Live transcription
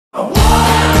Hey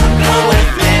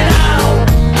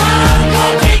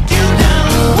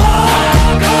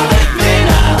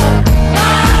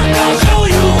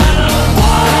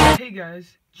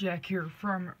guys, Jack here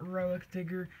from Relic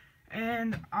Digger,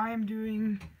 and I'm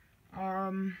doing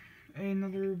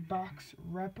another box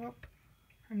wrap-up.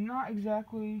 I'm not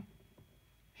exactly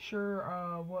sure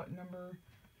what number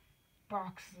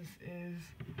box this is.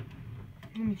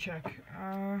 Let me check.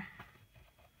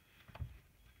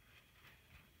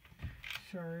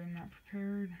 Sorry, I'm not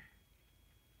prepared.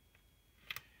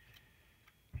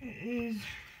 It is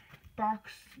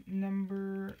box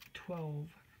number 12.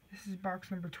 This is box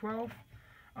number 12.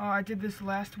 I did this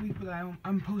last week, but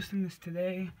I'm posting this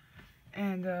today,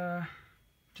 and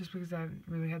just because I haven't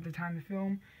really had the time to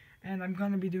film. And I'm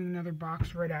going to be doing another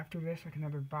box right after this, like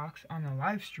another box on a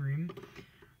live stream.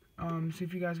 So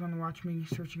if you guys want to watch me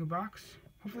searching a box,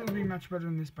 hopefully it'll be much better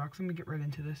than this box. Let me get right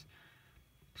into this.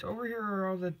 So over here are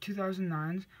all the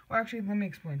 2009s. Well, actually, let me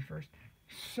explain first.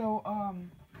 So, alright,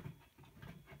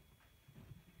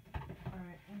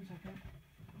 1 second.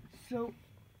 So,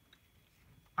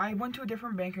 I went to a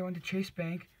different bank. I went to Chase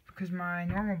Bank because my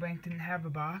normal bank didn't have a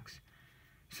box.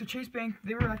 So Chase Bank,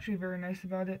 they were actually very nice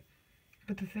about it.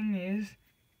 But the thing is,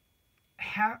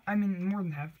 more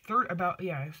than half,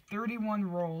 31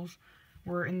 rolls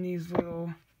were in these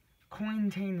little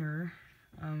cointainer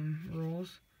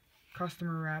rolls,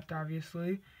 customer wrapped,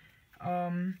 obviously.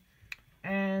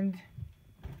 And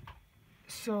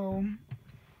so,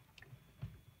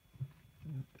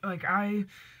 like, I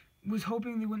was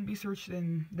hoping they wouldn't be searched,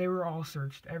 and they were all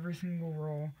searched. Every single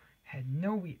roll had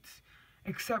no wheats,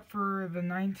 except for the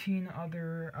 19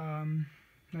 other,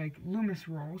 like, Loomis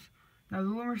rolls. Now, the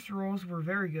Loomis rolls were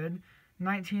very good.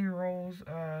 19 rolls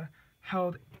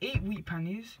held 8 wheat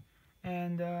pennies,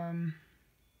 and,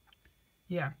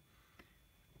 yeah.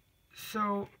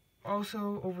 So,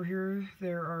 also, over here,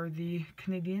 there are the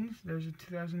Canadians. There's the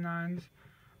 2009s.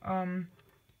 You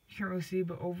can't really see,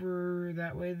 but over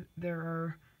that way,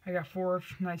 I got 4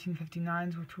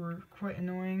 1959s, which were quite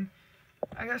annoying.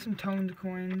 I got some toned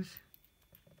coins.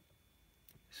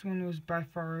 This one was by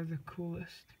far the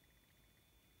coolest.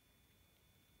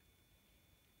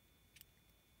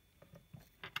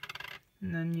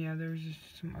 And then, yeah, there's just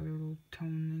some other little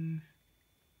toning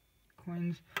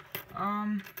coins.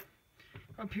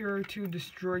 Up here are 2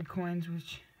 destroyed coins,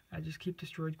 which I just keep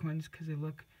destroyed coins because they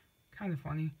look kind of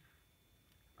funny.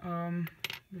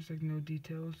 There's like no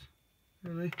details,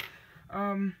 really.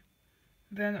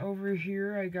 Then over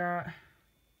here I got,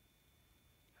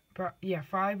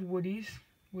 5 Woody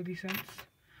cents.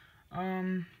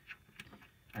 I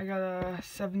got a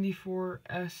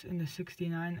 74S and a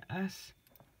 69S.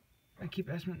 I keep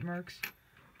estimate marks.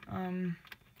 2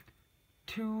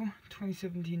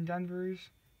 2017 Denvers.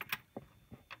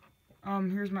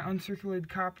 Here's my uncirculated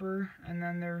copper, and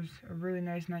then there's a really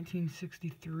nice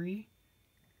 1963,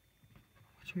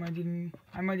 which I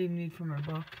might even need for my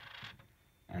book.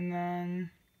 And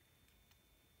then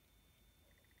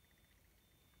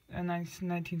a nice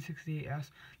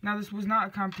 1968S. Now, this was not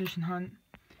a competition hunt,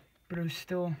 but it was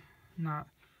still not,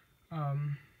 I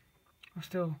was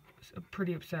still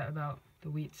pretty upset about the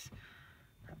wheats,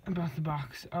 about the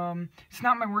box. It's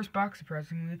not my worst box,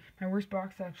 surprisingly. My worst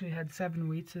box actually had 7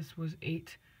 wheats. This was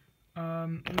 8. Let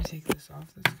me take this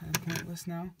off. That's kind of pointless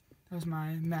now. That was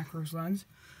my macros lens.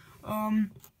 Got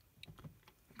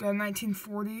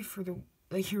 1940 for the,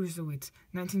 like, here's the wheats.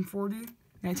 1940,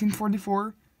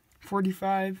 1944,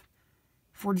 45,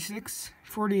 46,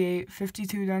 48,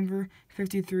 52 Denver,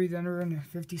 53 Denver, and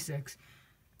 56.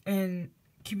 And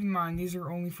keep in mind, these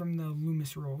are only from the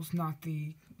Loomis rolls, not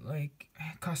the, like,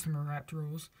 customer wrapped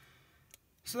rolls.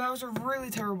 So that was a really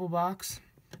terrible box.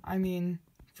 I mean,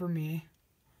 for me.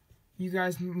 You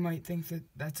guys might think that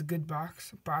that's a good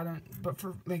box, but I don't. But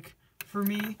for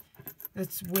me,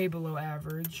 that's way below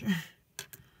average.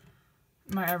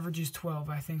 My average is 12,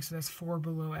 I think, so that's 4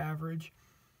 below average.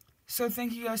 So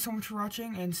thank you guys so much for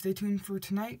watching, and stay tuned for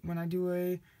tonight when I do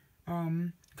a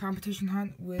competition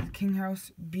hunt with King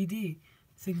House BD.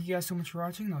 Thank you guys so much for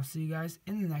watching, and I'll see you guys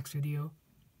in the next video.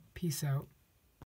 Peace out.